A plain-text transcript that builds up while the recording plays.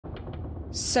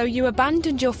So you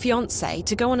abandoned your fiancé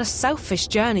to go on a selfish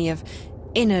journey of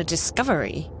inner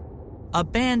discovery?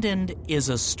 Abandoned is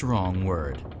a strong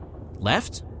word.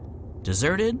 Left?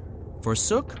 Deserted?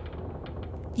 Forsook?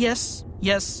 Yes,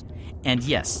 and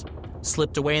yes.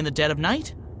 Slipped away in the dead of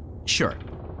night? Sure.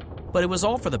 But it was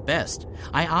all for the best.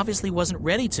 I obviously wasn't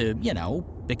ready to,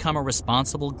 become a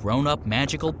responsible, grown-up,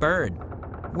 magical bird.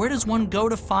 Where does one go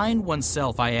to find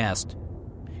oneself, I asked.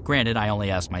 Granted, I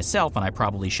only asked myself, and I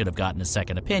probably should have gotten a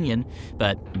second opinion,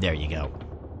 but there you go.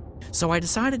 So I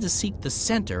decided to seek the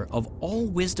center of all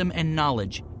wisdom and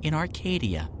knowledge in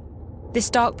Arcadia. This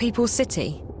Dark People's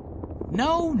city?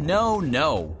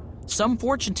 No. Some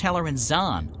fortune teller in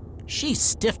Zahn. She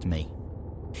stiffed me.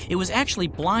 It was actually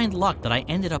blind luck that I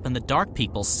ended up in the Dark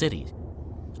People's city.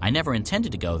 I never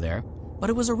intended to go there, but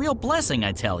it was a real blessing,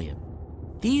 I tell you.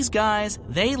 These guys,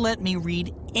 they let me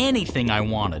read anything I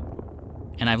wanted.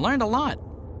 And I've learned a lot.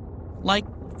 Like,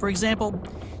 for example,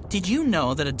 did you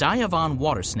know that a Diavan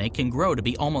water snake can grow to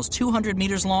be almost 200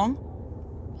 meters long?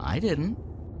 I didn't.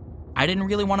 I didn't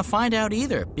really want to find out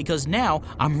either, because now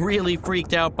I'm really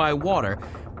freaked out by water,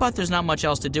 but there's not much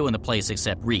else to do in the place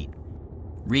except read.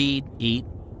 Read, eat,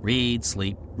 read,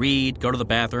 sleep, read, go to the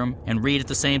bathroom, and read at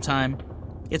the same time.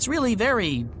 It's really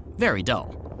very, very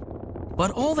dull.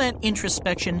 But all that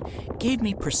introspection gave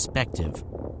me perspective.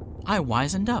 I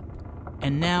wisened up,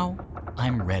 and now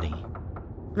I'm ready.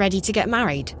 Ready to get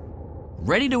married?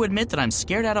 Ready to admit that I'm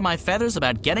scared out of my feathers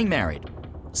about getting married.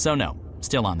 So no,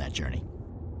 still on that journey.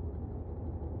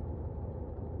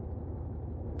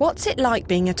 What's it like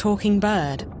being a talking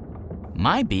bird?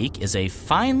 My beak is a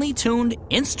finely tuned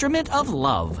instrument of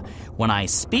love. When I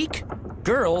speak,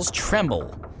 girls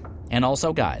tremble. And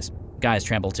also guys. Guys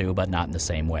tremble too, but not in the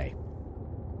same way.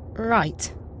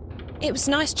 Right. It was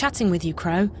nice chatting with you,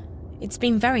 Crow. It's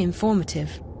been very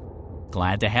informative.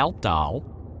 Glad to help, doll.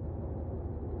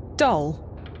 Doll?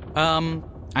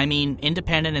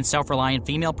 Independent and self-reliant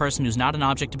female person who's not an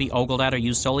object to be ogled at or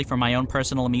used solely for my own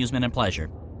personal amusement and pleasure.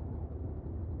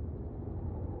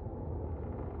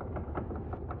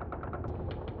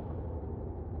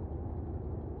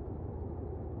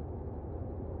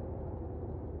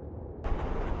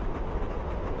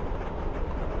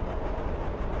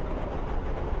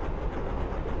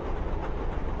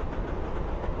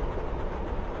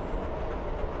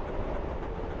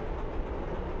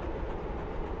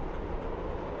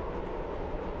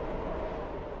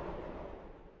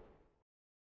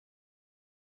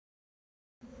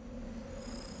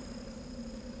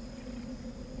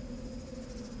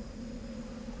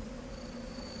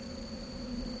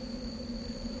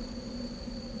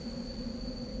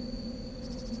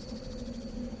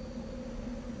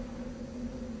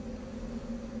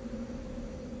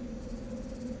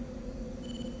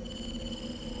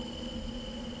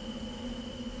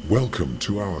 Welcome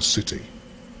to our city.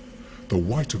 The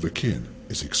White of the Kin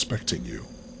is expecting you.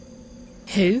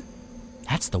 Who?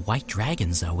 That's the White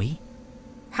Dragon, Zoe.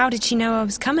 How did she know I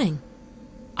was coming?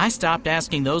 I stopped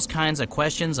asking those kinds of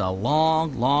questions a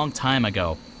long time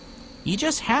ago. You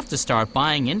just have to start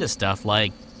buying into stuff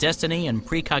like destiny and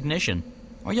precognition,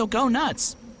 or you'll go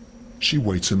nuts. She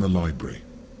waits in the library.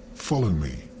 Follow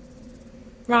me.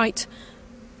 Right.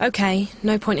 Okay,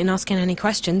 no point in asking any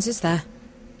questions, is there?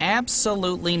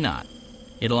 Absolutely not.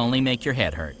 It'll only make your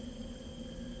head hurt.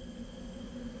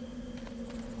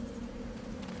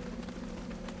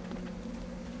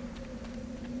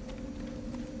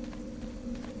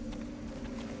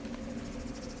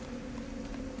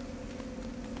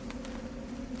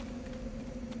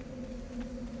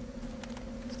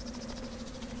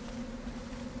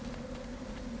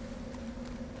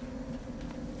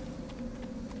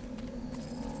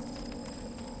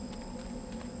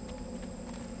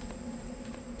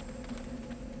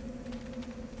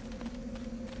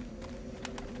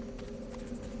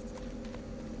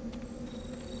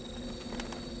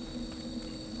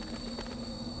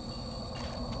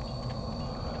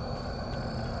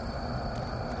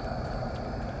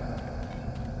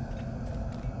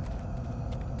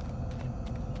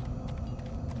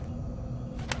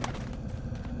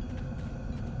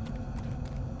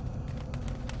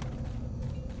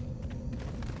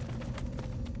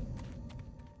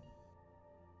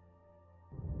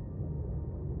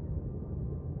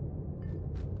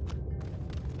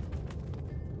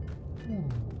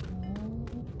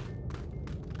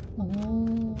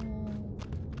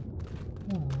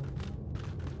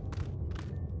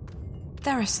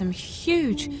 There are some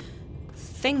huge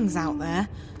things out there.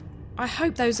 I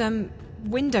hope those,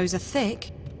 windows are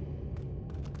thick.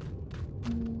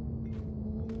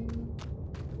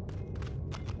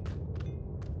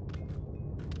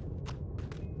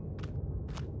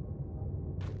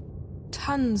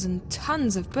 tons and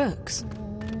tons of books.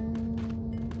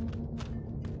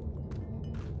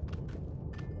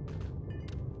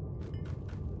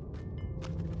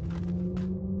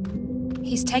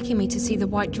 He's taking me to see the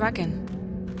White Dragon.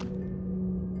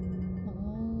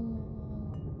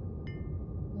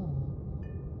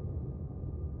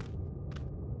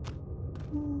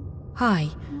 Hi,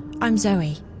 I'm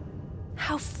Zoe.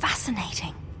 How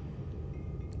fascinating.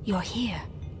 You're here,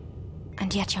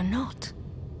 and yet you're not.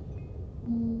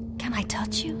 Can I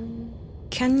touch you?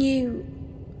 Can you...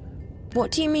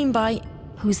 What do you mean by...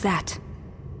 Who's that?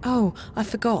 Oh, I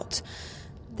forgot.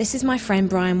 This is my friend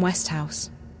Brian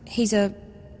Westhouse. He's a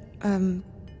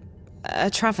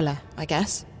traveller, I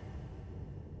guess.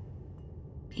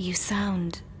 You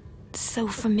sound so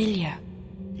familiar.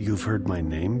 You've heard my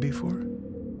name before?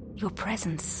 Your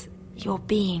presence, your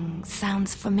being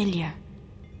sounds familiar.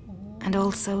 And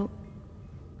also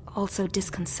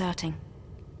disconcerting.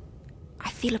 I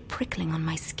feel a prickling on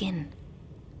my skin.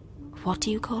 What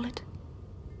do you call it?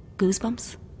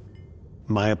 Goosebumps?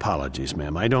 My apologies,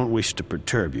 ma'am. I don't wish to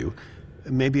perturb you.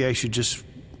 Maybe I should just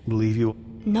leave you...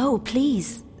 No,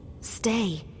 please.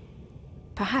 Stay.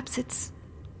 Perhaps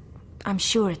I'm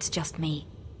sure it's just me.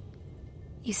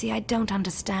 You see, I don't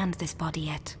understand this body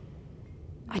yet.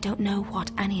 I don't know what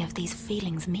any of these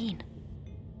feelings mean.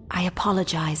 I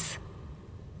apologize.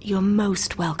 You're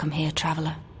most welcome here,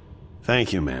 traveler.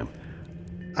 Thank you, ma'am.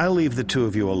 I'll leave the two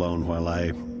of you alone while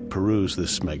I peruse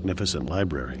this magnificent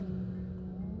library.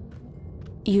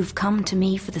 You've come to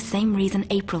me for the same reason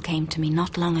April came to me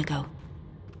not long ago.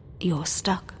 You're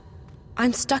stuck.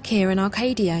 I'm stuck here in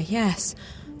Arcadia, yes.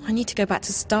 I need to go back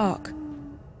to Stark.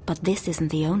 But this isn't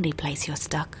the only place you're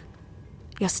stuck.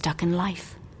 You're stuck in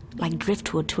life, like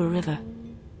driftwood to a river.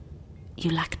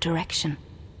 You lack direction.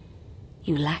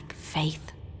 You lack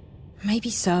faith. Maybe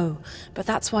so, but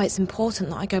that's why it's important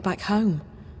that I go back home.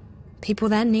 People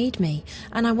there need me,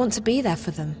 and I want to be there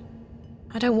for them.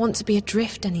 I don't want to be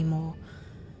adrift anymore.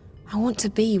 I want to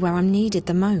be where I'm needed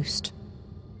the most.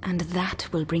 And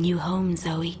that will bring you home,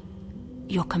 Zoe.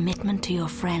 Your commitment to your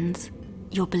friends,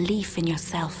 your belief in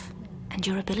yourself, and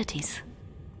your abilities.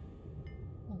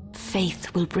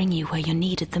 Faith will bring you where you're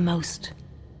needed the most.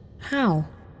 How?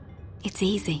 It's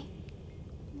easy.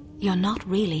 You're not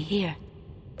really here.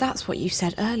 That's what you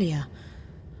said earlier.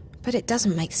 But it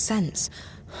doesn't make sense.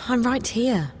 I'm right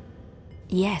here.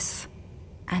 Yes,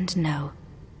 and no.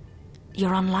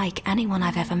 You're unlike anyone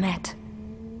I've ever met.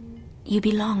 You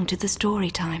belong to the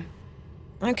story time.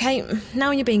 Okay,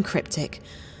 now you're being cryptic.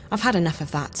 I've had enough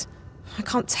of that. I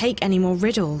can't take any more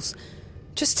riddles.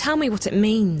 Just tell me what it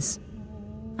means.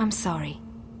 I'm sorry.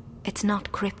 It's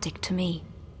not cryptic to me.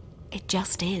 It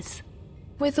just is.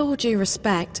 With all due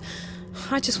respect,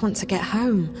 I just want to get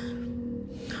home.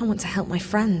 I want to help my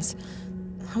friends.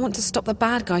 I want to stop the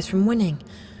bad guys from winning.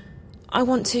 I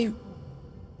want to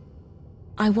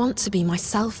be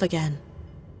myself again.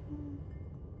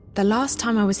 The last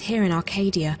time I was here in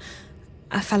Arcadia,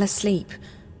 I fell asleep.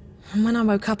 And when I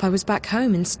woke up, I was back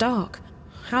home in Stark.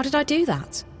 How did I do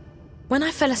that? When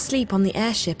I fell asleep on the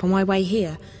airship on my way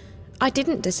here, I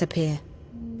didn't disappear.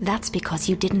 That's because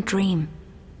you didn't dream.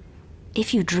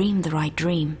 If you dream the right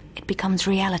dream, it becomes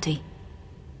reality.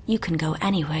 You can go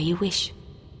anywhere you wish.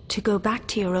 To go back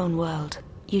to your own world,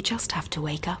 you just have to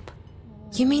wake up.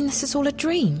 You mean this is all a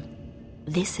dream?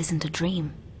 This isn't a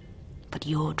dream, but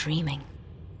you're dreaming.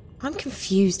 I'm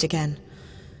confused again.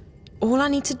 All I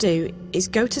need to do is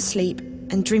go to sleep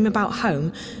and dream about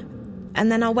home,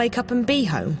 and then I'll wake up and be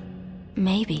home.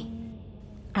 Maybe.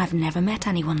 I've never met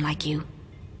anyone like you.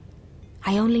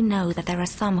 I only know that there are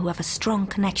some who have a strong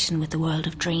connection with the world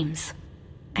of dreams.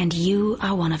 And you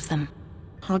are one of them.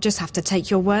 I'll just have to take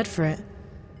your word for it.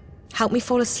 Help me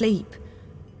fall asleep.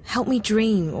 Help me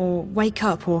dream, or wake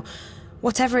up, or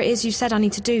whatever it is you said I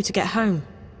need to do to get home.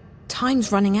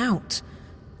 Time's running out.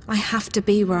 I have to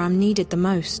be where I'm needed the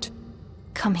most.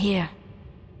 Come here.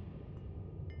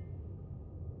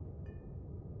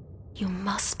 You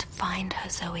must find her,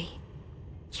 Zoe.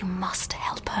 You must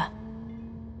help her.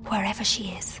 Wherever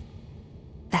she is,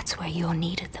 that's where you're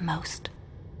needed the most.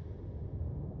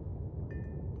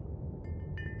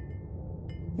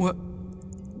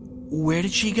 Where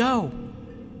did she go?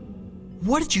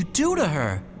 What did you do to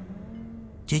her?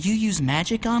 Did you use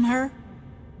magic on her?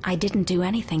 I didn't do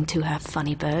anything to her,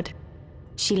 funny bird.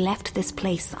 She left this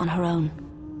place on her own.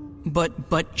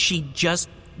 But she just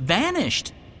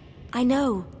vanished. I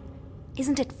know.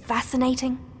 Isn't it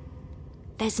fascinating?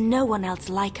 There's no one else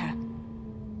like her.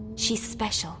 She's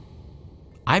special.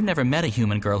 I've never met a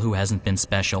human girl who hasn't been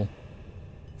special.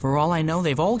 For all I know,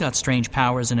 they've all got strange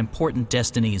powers and important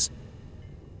destinies.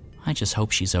 I just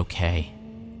hope she's okay.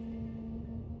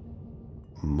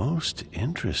 Most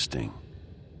interesting.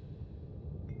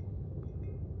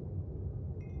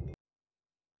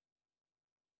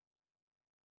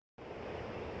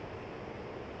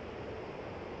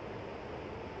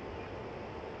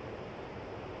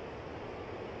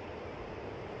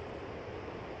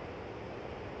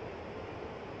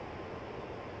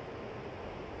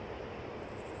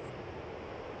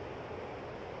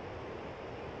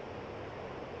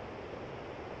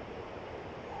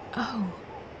 Oh.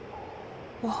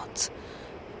 What?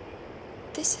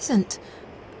 This isn't...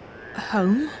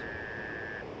 home?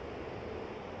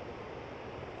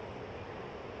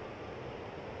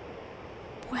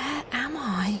 Where am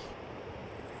I?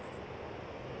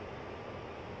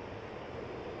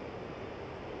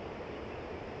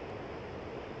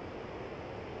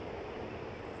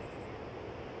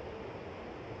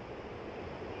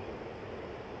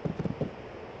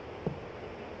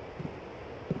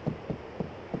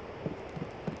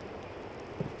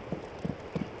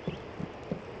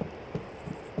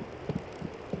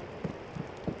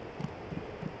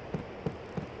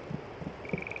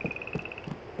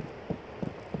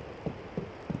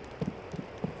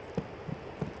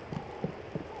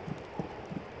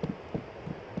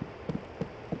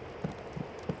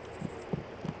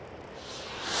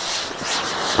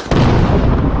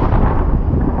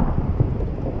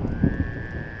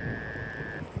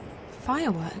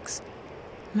 Fireworks?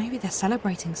 Maybe they're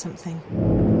celebrating something.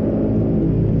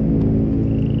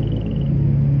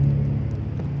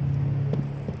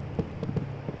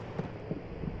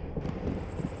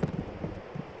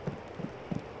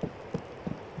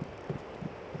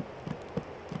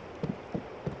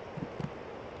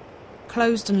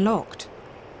 Closed and locked.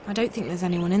 I don't think there's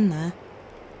anyone in there.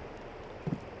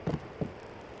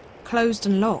 Closed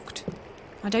and locked.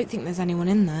 I don't think there's anyone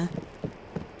in there.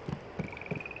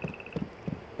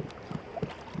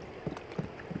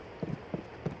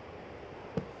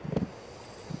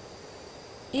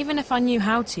 Even if I knew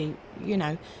how to,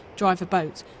 drive a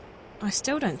boat, I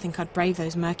still don't think I'd brave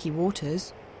those murky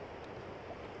waters.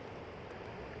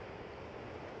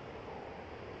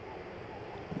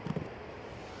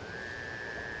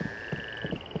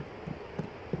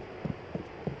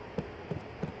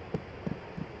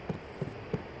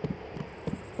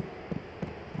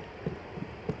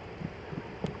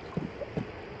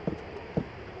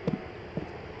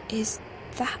 Is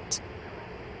that...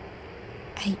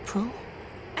 April?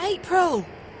 April!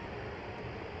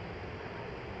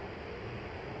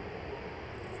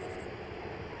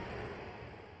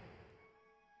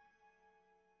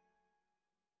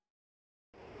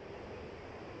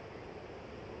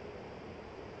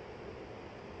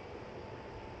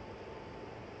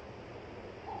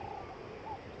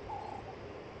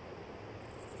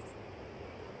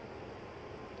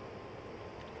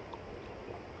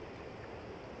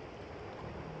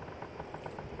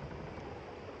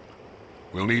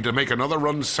 We'll need to make another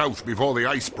run south before the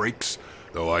ice breaks,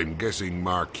 though I'm guessing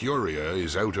Mercuria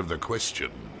is out of the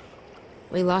question.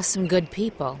 We lost some good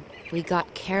people. We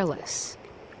got careless.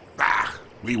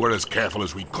 We were as careful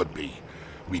as we could be.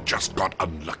 We just got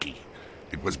unlucky.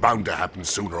 It was bound to happen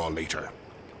sooner or later.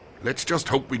 Let's just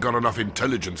hope we got enough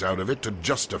intelligence out of it to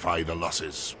justify the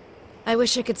losses. I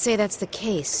wish I could say that's the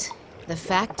case. The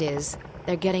fact is,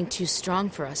 they're getting too strong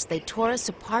for us. They tore us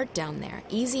apart down there.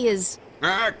 Easy as...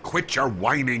 Quit your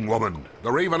whining, woman.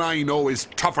 The Raven I know is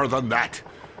tougher than that.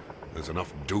 There's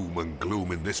enough doom and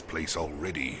gloom in this place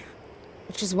already.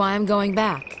 Which is why I'm going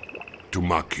back. To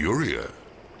Mercuria?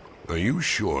 Are you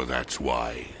sure that's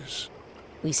wise?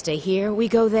 We stay here, we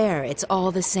go there. It's all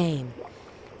the same.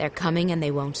 They're coming and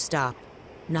they won't stop.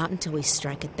 Not until we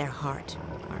strike at their heart.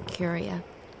 Mercuria,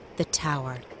 the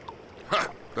tower. Ha!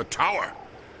 The tower?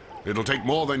 It'll take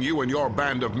more than you and your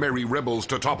band of merry rebels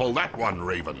to topple that one,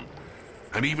 Raven.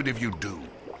 And even if you do,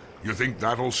 you think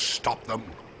that'll stop them?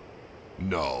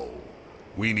 No.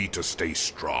 We need to stay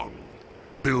strong.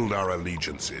 Build our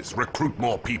allegiances, recruit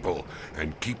more people,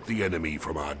 and keep the enemy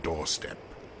from our doorstep.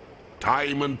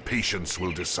 Time and patience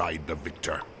will decide the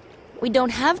victor. We don't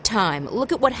have time.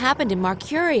 Look at what happened in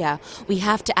Mercuria. We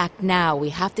have to act now. We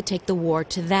have to take the war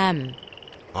to them.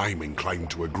 I'm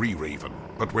inclined to agree, Raven,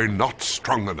 but we're not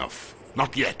strong enough.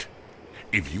 Not yet.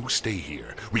 If you stay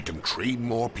here, we can train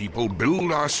more people,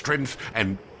 build our strength,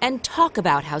 and talk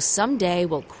about how someday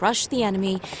we'll crush the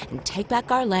enemy and take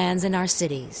back our lands and our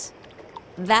cities.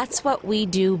 That's what we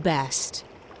do best.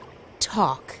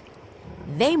 Talk.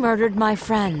 They murdered my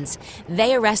friends.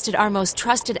 They arrested our most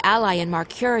trusted ally in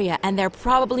Mercuria, and they're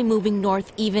probably moving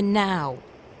north even now.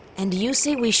 And you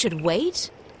say we should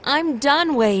wait? I'm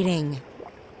done waiting.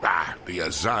 Ah, the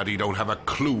Azadi don't have a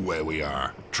clue where we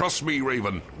are. Trust me,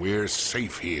 Raven, we're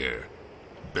safe here.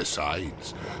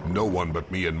 Besides, no one but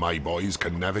me and my boys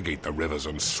can navigate the rivers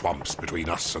and swamps between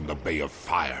us and the Bay of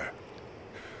Fire.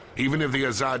 Even if the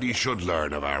Azadi should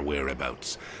learn of our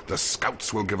whereabouts, the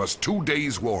scouts will give us 2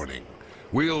 days' warning.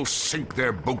 We'll sink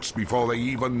their boats before they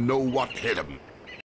even know what hit them.